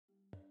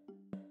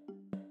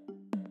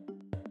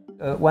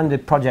When the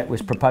project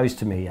was proposed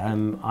to me,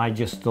 I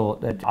just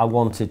thought that I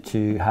wanted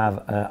to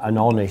have an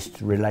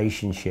honest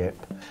relationship,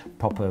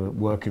 proper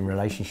working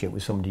relationship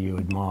with somebody you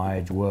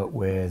admired, worked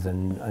with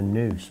and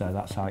knew, so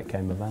that's how it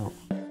came about.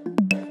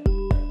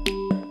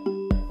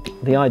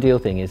 The ideal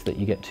thing is that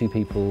you get two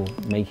people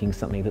making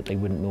something that they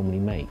wouldn't normally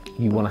make.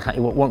 You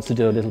wants to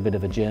do a little bit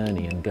of a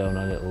journey and go on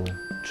a little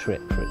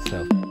trip for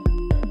itself.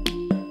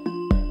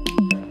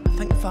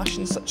 I think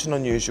fashion's such an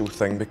unusual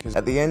thing because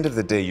at the end of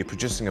the day you're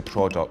producing a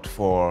product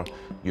for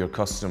your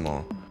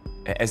customer.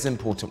 It is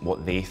important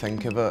what they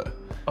think of it.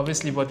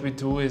 Obviously what we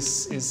do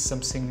is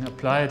something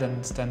applied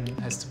and then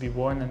has to be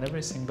worn and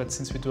everything, but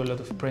since we do a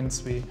lot of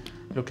prints we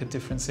look at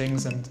different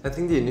things. And I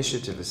think the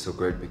initiative is so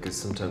great because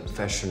sometimes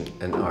fashion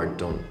and art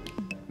don't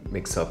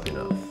mix up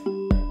enough.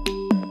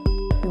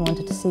 We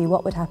wanted to see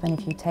what would happen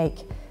if you take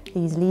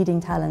these leading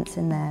talents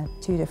in their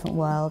two different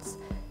worlds,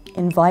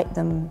 invite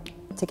them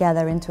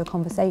together into a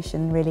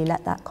conversation, really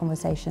let that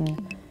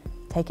conversation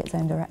take its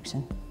own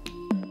direction.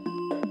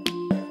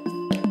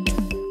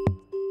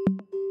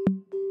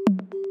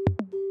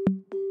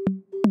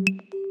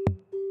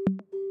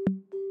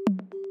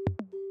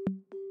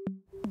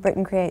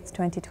 Britain Creates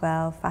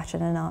 2012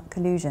 Fashion and Art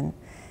Collusion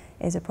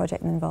is a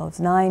project that involves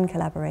 9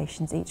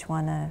 collaborations, each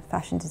one a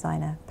fashion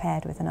designer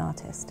paired with an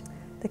artist.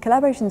 The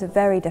collaborations are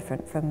very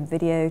different, from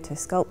video to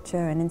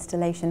sculpture and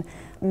installation.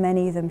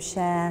 Many of them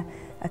share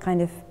a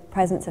kind of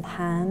presence of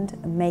hand,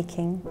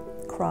 making,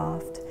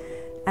 craft,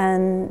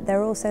 and there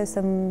are also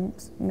some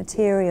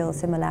material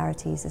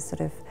similarities, as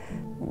sort of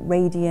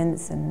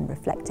radiance and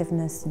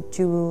reflectiveness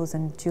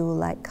and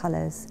jewel-like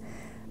colours.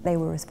 They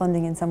were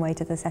responding in some way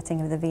to the setting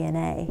of the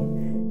V&A.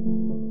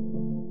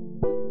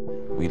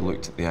 We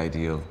looked at the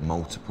idea of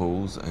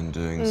multiples and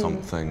doing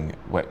something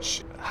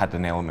which had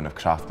an element of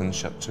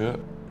craftsmanship to it.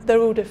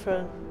 They're all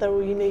different, they're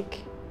all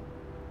unique.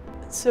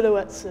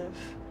 Silhouettes of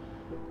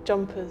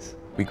jumpers.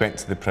 We went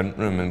to the print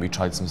room and we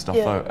tried some stuff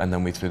out, and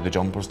then we threw the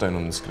jumpers down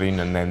on the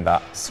screen, and then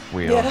that's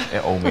where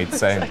it all made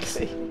sense.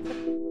 Exactly.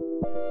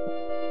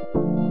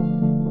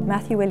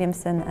 Matthew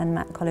Williamson and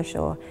Art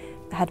Collusions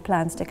had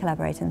plans to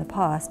collaborate in the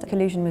past.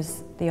 Collusion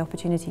was the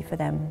opportunity for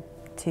them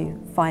to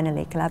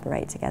finally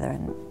collaborate together,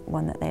 and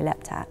one that they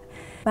leapt at.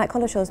 Art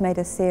Collusions made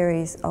a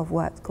series of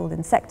works called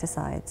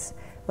insecticides,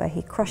 where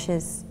he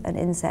crushes an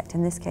insect,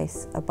 in this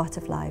case a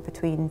butterfly,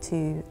 between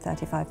 2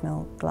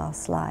 35mm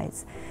glass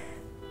slides,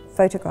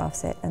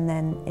 photographs it, and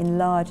then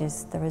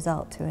enlarges the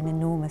result to an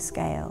enormous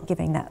scale,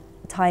 giving that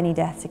tiny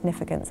death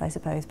significance, I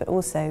suppose, but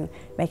also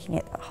making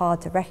it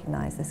hard to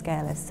recognise the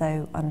scale as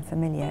so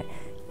unfamiliar.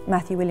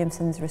 Matthew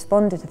Williamson's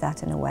responded to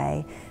that in a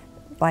way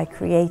by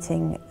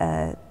creating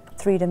a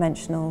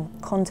 3-dimensional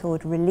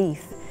contoured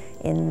relief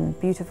in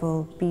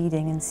beautiful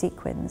beading and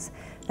sequins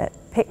that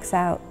picks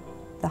out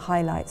the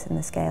highlights and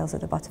the scales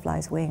of the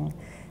butterfly's wing,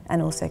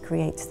 and also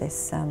creates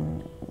this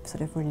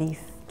sort of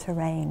relief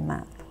terrain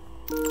map.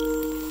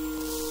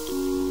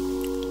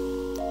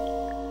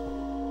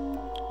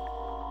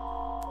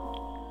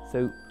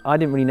 So I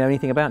didn't really know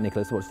anything about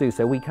Nicholas, what to do,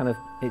 so we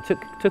it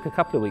took a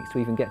couple of weeks to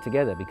even get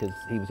together because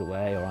he was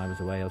away or I was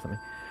away or something.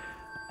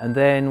 And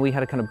then we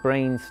had a kind of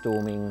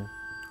brainstorming,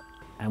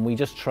 and we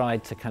just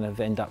tried to kind of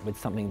end up with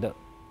something that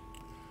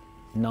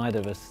neither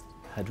of us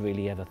had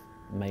really ever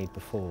made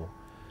before.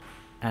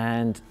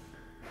 And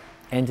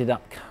ended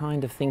up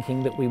kind of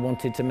thinking that we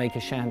wanted to make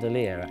a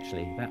chandelier,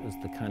 actually. That was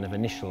the kind of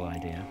initial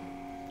idea.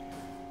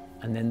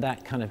 And then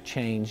that kind of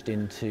changed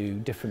into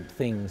different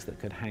things that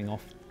could hang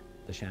off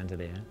the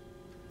chandelier.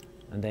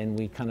 And then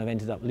we kind of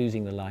ended up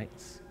losing the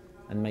lights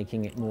and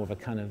making it more of a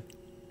kind of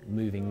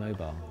moving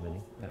mobile,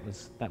 really.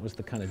 That was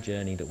the kind of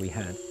journey that we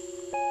had.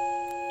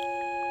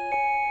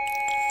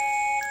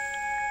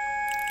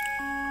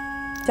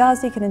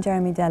 Giles Deacon and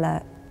Jeremy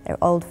Deller,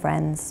 they're old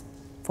friends,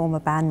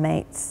 former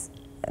bandmates,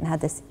 and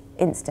had this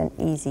instant,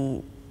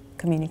 easy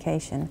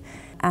communication.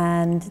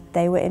 And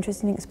they were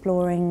interested in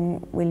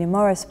exploring William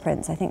Morris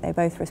prints. I think they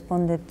both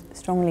responded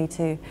strongly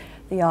to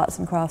the arts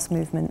and crafts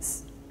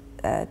movement's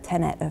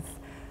tenet of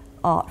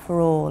art for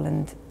all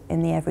and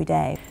in the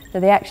everyday. So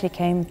they actually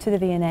came to the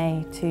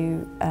V&A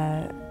to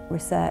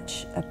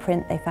research a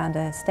print. They found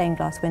a stained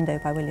glass window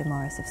by William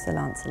Morris of Sir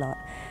Lancelot,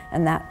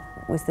 and that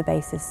was the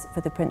basis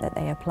for the print that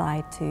they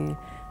applied to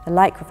the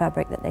lycra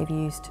fabric that they've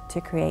used to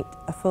create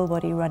a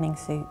full-body running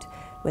suit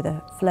with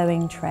a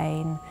flowing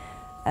train,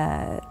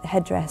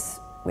 headdress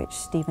which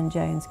Stephen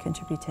Jones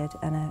contributed,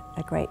 and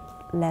a great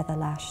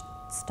leather-lashed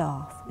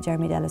staff.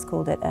 Jeremy Deller's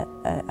called it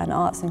an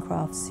arts and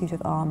crafts suit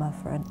of armour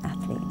for an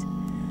athlete.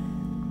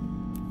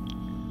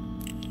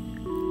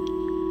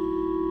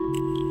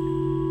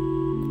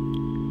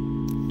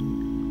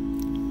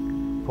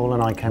 Paul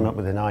and I came up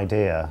with an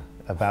idea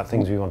about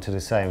things we wanted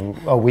to say, and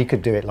oh, we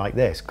could do it like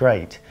this,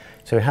 great.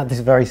 So we had this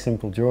very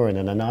simple drawing,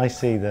 and then I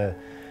see the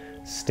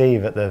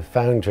Steve at the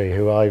foundry,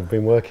 who I've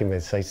been working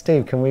with, say,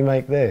 Steve, can we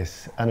make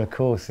this? And of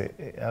course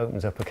it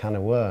opens up a can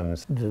of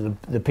worms.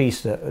 The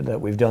piece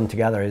that we've done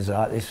together is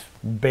this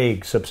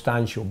big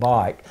substantial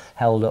bike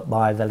held up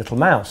by the little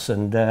mouse,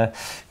 and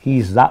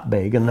he's that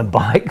big and the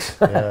bike's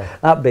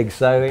that big.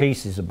 So the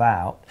piece is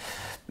about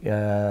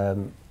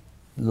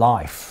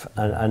life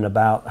and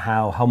about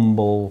how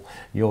humble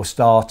your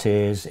start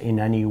is in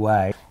any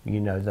way. You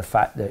know, the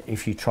fact that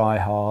if you try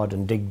hard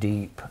and dig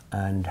deep,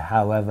 and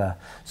however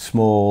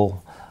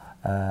small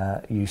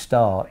you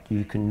start,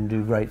 you can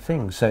do great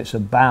things. So it's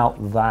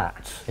about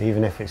that.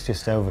 Even if it's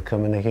just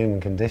overcoming the human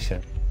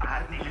condition.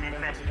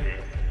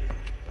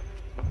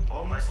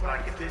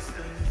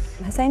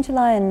 Hussein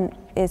Chalayan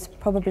is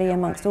probably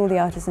amongst all the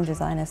artisan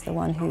designers the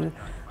one who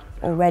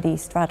already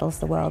straddles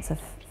the worlds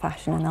of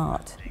fashion and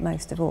art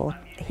most of all.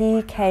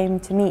 He came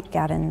to meet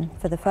Gavin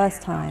for the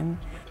first time,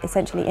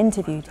 essentially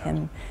interviewed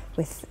him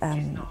with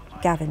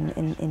Gavin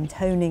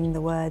intoning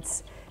the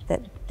words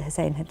that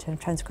Hussein had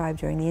transcribed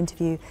during the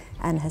interview,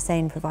 and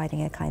Hussein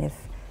providing a kind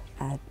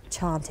of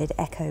chanted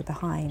echo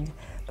behind.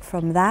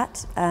 From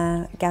that,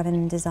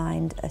 Gavin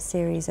designed a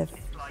series of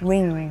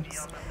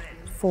rings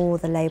for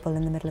the label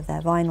in the middle of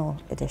their vinyl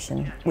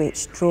edition,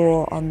 which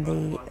draw on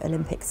the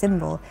Olympic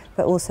symbol,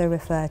 but also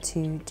refer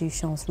to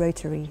Duchamp's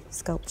rotary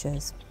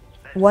sculptures.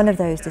 One of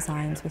those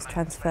designs was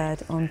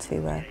transferred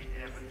onto a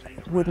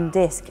wooden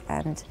disc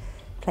and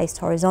placed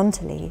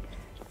horizontally,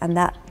 and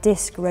that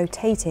disc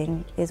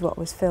rotating is what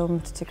was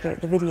filmed to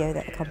create the video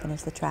that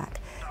accompanies the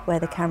track, where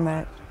the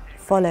camera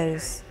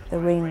follows the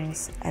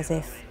rings as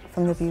if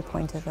from the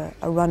viewpoint of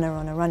a runner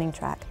on a running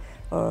track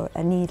or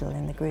a needle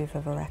in the groove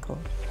of a record.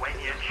 When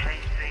you're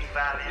chasing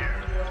value,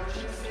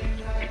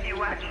 if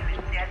you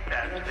actually get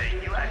that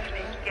thing, you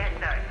actually get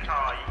that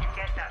car, you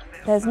get that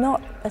thing. There's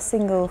not a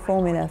single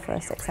formula for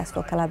a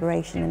successful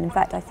collaboration, and in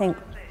fact I think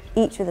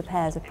each of the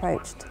pairs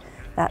approached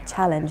that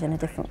challenge in a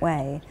different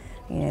way.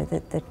 You know,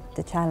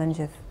 the challenge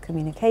of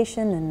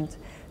communication and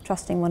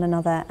trusting one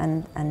another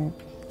and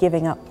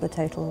giving up the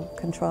total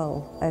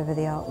control over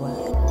the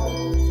artwork.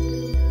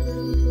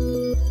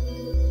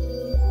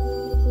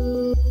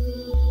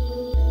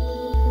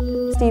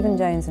 Stephen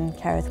Jones and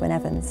Kerith Wynne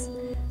Evans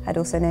had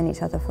also known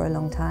each other for a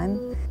long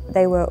time.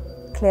 They were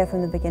clear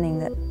from the beginning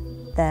that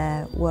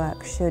their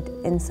work should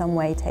in some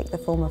way take the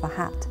form of a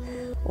hat,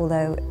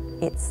 although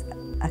it's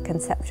a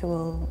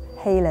conceptual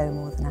halo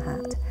more than a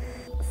hat.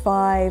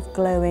 5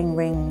 glowing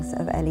rings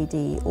of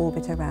LED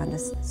orbit around a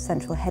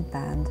central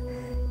headband,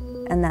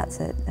 and that's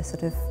a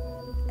sort of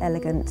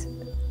elegant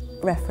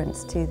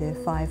reference to the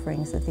 5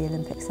 rings of the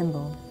Olympic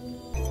symbol.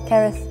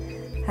 Kerith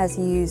has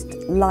used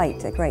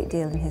light a great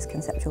deal in his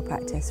conceptual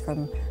practice,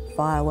 from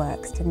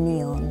fireworks to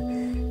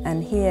neon,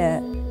 and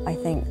here I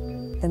think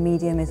the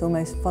medium is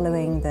almost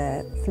following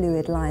the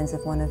fluid lines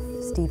of one of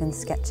Stephen's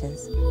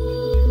sketches.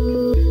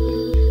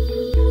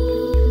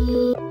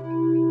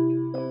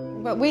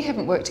 Well, we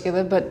haven't worked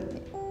together,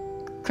 but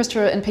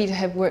Christopher and Peter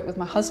have worked with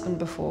my husband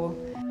before,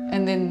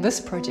 and then this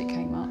project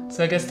came up.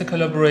 So I guess the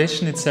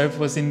collaboration itself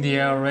was in the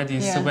air already.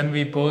 Yeah. So when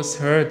we both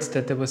heard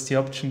that there was the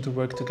option to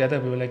work together,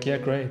 we were like, yeah,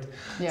 great.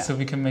 Yeah. So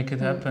we can make it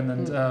happen.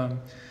 And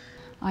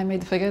I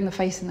made the figure and the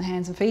face and the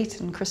hands and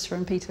feet, and Christopher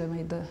and Peter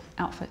made the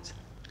outfit.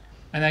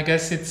 And I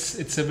guess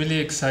it's a really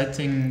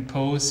exciting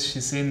pose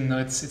she's in. No,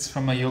 it's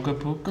from a yoga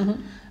book,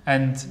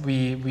 and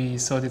we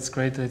thought it's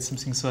great that it's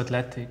something so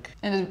athletic.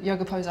 And a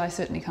yoga pose I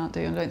certainly can't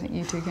do, and I don't think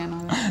you two can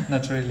either.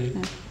 Not really.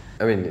 Yeah.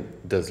 I mean,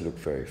 it does look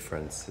very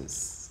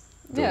Francis.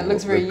 Yeah, it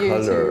looks very you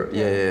color. too.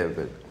 Yeah,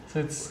 but So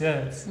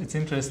it's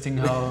interesting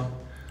how,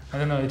 I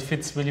don't know, it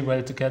fits really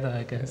well together,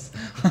 I guess.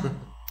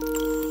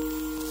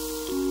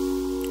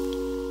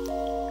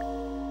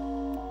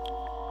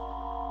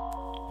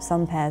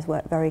 Some pairs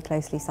work very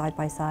closely side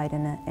by side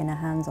in a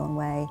hands-on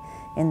way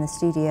in the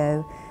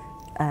studio.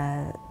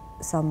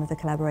 Some of the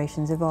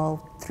collaborations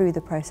evolved through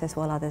the process,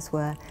 while others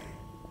were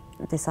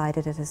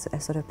decided at a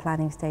sort of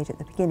planning stage at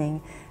the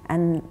beginning.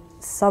 And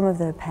some of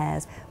the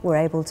pairs were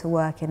able to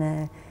work in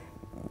a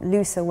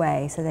looser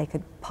way, so they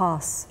could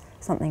pass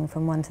something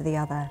from one to the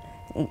other,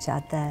 each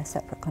add their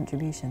separate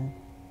contribution.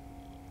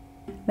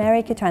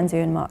 Mary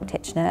Katranzu and Mark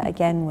Titchener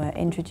again were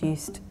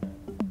introduced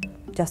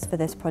just for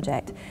this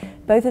project.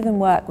 Both of them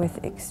work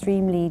with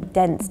extremely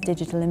dense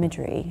digital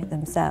imagery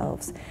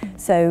themselves,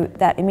 so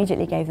that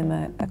immediately gave them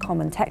a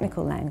common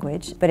technical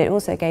language, but it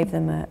also gave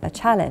them a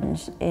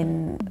challenge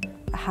in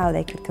how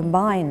they could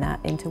combine that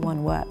into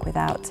one work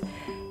without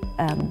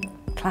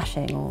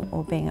clashing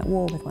or being at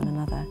war with one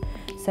another.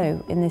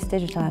 So in this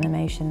digital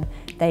animation,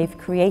 they've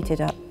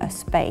created a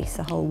space,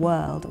 a whole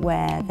world,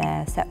 where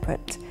their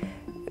separate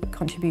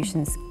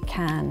contributions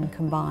can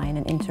combine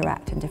and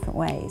interact in different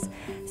ways.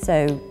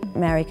 So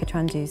Mary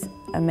Katranzu's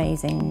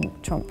amazing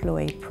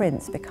trompe-l'oeil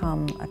prints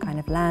become a kind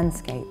of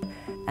landscape,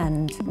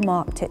 and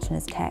Mark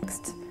Titchener's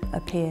text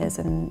appears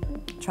and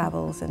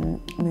travels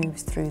and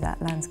moves through that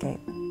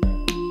landscape.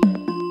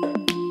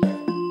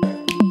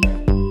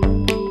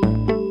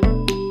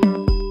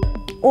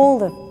 All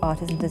the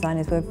artists and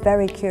designers were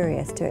very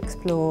curious to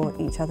explore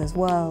each other's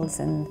worlds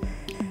and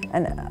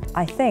And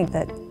I think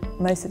that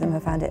most of them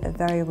have found it a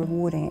very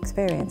rewarding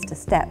experience to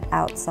step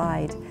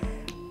outside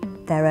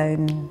their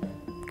own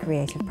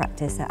creative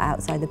practice,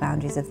 outside the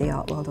boundaries of the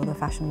art world or the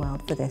fashion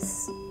world for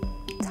this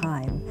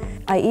time.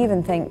 I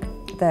even think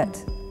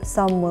that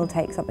some will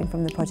take something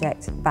from the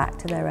project back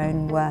to their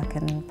own work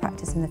and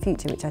practice in the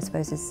future, which I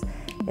suppose is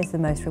the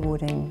most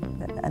rewarding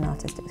that an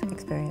artistic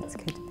experience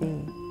could